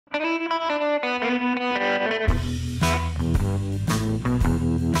Hello,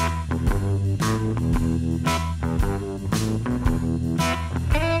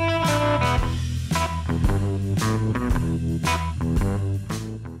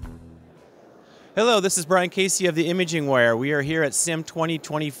 this is Brian Casey of the Imaging Wire. We are here at SIIM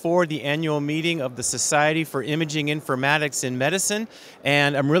 2024, the annual meeting of the Society for Imaging Informatics in Medicine,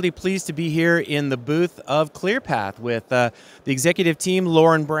 and I'm really pleased to be here in the booth of Clearpath with the executive team,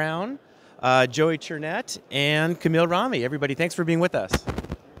 Lauren Brown, Jorey Chernett, and Kamil Rahme. Everybody, thanks for being with us.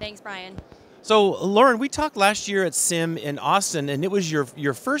 Thanks, Brian. So, Lauren, we talked last year at SIIM in Austin, and it was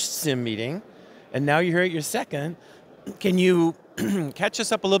your first SIIM meeting, and now you're here at your second. Can you catch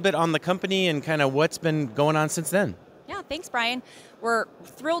us up a little bit on the company and kind of what's been going on since then? Yeah, thanks, Brian. We're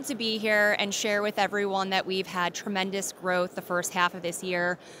thrilled to be here and share with everyone that we've had tremendous growth the first half of this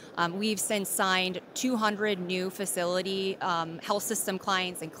year. We've since signed 200 new facility health system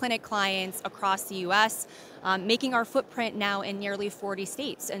clients and clinic clients across the U.S., making our footprint now in nearly 40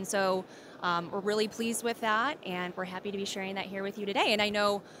 states. And so we're really pleased with that, and we're happy to be sharing that here with you today. And I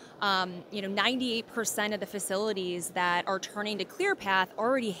know 98% of the facilities that are turning to Clearpath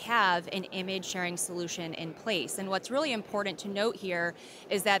already have an image sharing solution in place. And what's really important to note here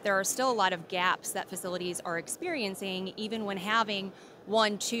is that there are still a lot of gaps that facilities are experiencing, even when having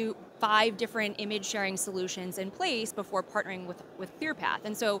 1, 2, 5 different image sharing solutions in place before partnering with Clearpath.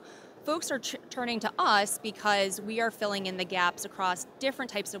 And so folks are turning to us because we are filling in the gaps across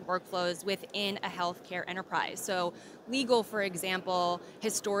different types of workflows within a healthcare enterprise. So legal, for example,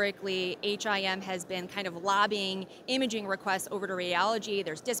 historically, HIM has been kind of lobbying imaging requests over to radiology.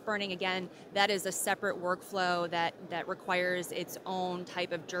 There's disc burning. Again, that is a separate workflow that requires its own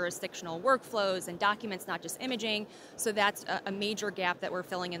type of jurisdictional workflows and documents, not just imaging. So that's a major gap that we're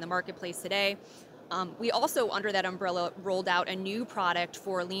filling in the marketplace today. We also, under that umbrella, rolled out a new product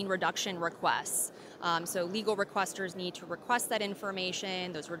for lien reduction requests. So legal requesters need to request that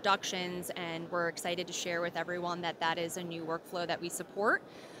information, those reductions, and we're excited to share with everyone that that is a new workflow that we support.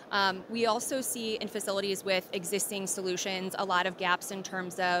 We also see in facilities with existing solutions a lot of gaps in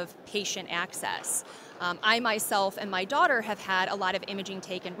terms of patient access. I myself and my daughter have had a lot of imaging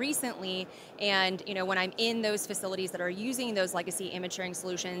taken recently, and when I'm in those facilities that are using those legacy image sharing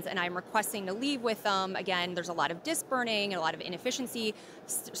solutions and I'm requesting to leave with them, again, there's a lot of disc burning and a lot of inefficiency.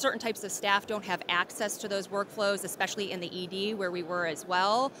 Certain types of staff don't have access to those workflows, especially in the ED where we were as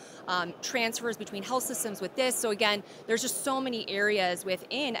well. Transfers between health systems with this. So again, there's just so many areas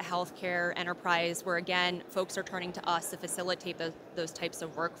within a healthcare enterprise where, again, folks are turning to us to facilitate those types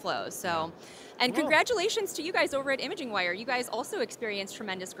of workflows. So, and congratulations to you guys over at Imaging Wire. You guys also experienced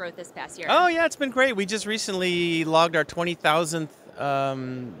tremendous growth this past year. Oh yeah, it's been great. We just recently logged our 20,000th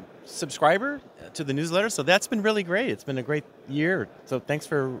subscriber to the newsletter, so that's been really great. It's been a great year. So thanks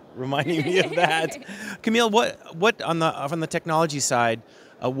for reminding me of that. Kamil, what on the technology side,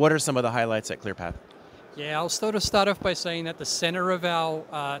 what are some of the highlights at Clearpath? Yeah, I'll start off by saying that the center of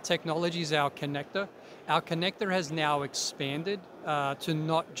our technology is our connector. Our connector has now expanded to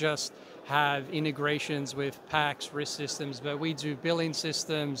not just have integrations with PACS, risk systems, but we do billing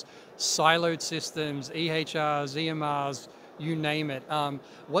systems, siloed systems, EHRs, EMRs, you name it.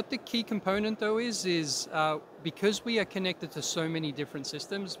 What the key component though is because we are connected to so many different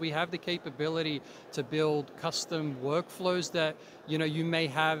systems, we have the capability to build custom workflows that you may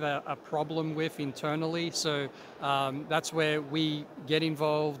have a problem with internally. So that's where we get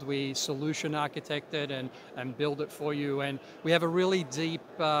involved, we solution architect it and build it for you. And we have a really deep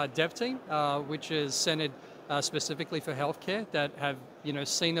dev team, which is centered specifically for healthcare, that have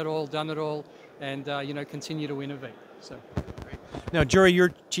seen it all, done it all, and continue to innovate. So. Now, Jorey,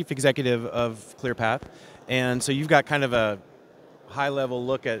 you're chief executive of Clearpath, and so you've got kind of a high-level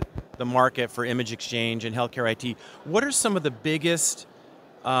look at the market for image exchange and healthcare IT. What are some of the biggest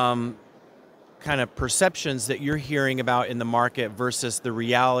kind of perceptions that you're hearing about in the market versus the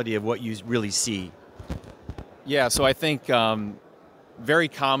reality of what you really see? Yeah, so I think very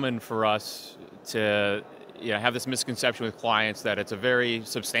common for us to have this misconception with clients that it's a very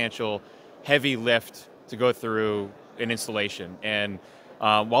substantial, heavy lift to go through an installation. And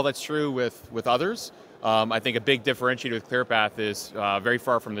while that's true with others, I think a big differentiator with Clearpath is very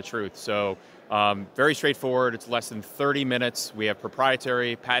far from the truth. So very straightforward. It's less than 30 minutes. We have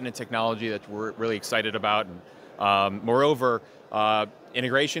proprietary patented technology that we're really excited about. And moreover,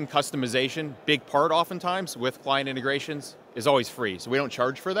 integration, customization, big part oftentimes with client integrations is always free. So we don't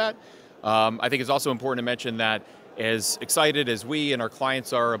charge for that. I think it's also important to mention that as excited as we and our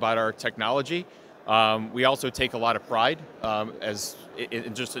clients are about our technology, we also take a lot of pride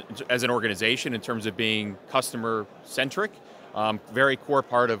just as an organization in terms of being customer-centric. Very core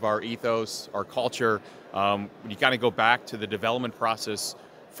part of our ethos, our culture. You kind of go back to the development process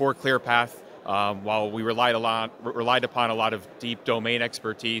for Clearpath. While we relied upon a lot of deep domain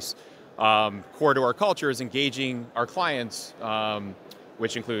expertise, core to our culture is engaging our clients,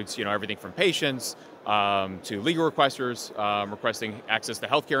 which includes everything from patients to legal requesters requesting access to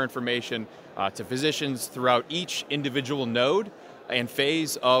healthcare information, to physicians throughout each individual node and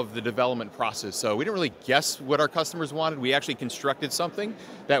phase of the development process. So we didn't really guess what our customers wanted. We actually constructed something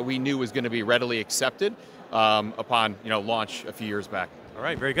that we knew was going to be readily accepted upon launch a few years back. All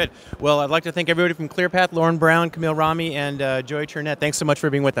right, very good. Well, I'd like to thank everybody from Clearpath, Lauren Brown, Kamil Rahme, and Jorey Chernett. Thanks so much for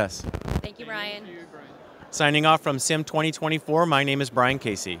being with us. Thank you, Brian. Signing off from SIIM 2024, my name is Brian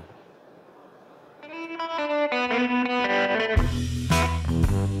Casey.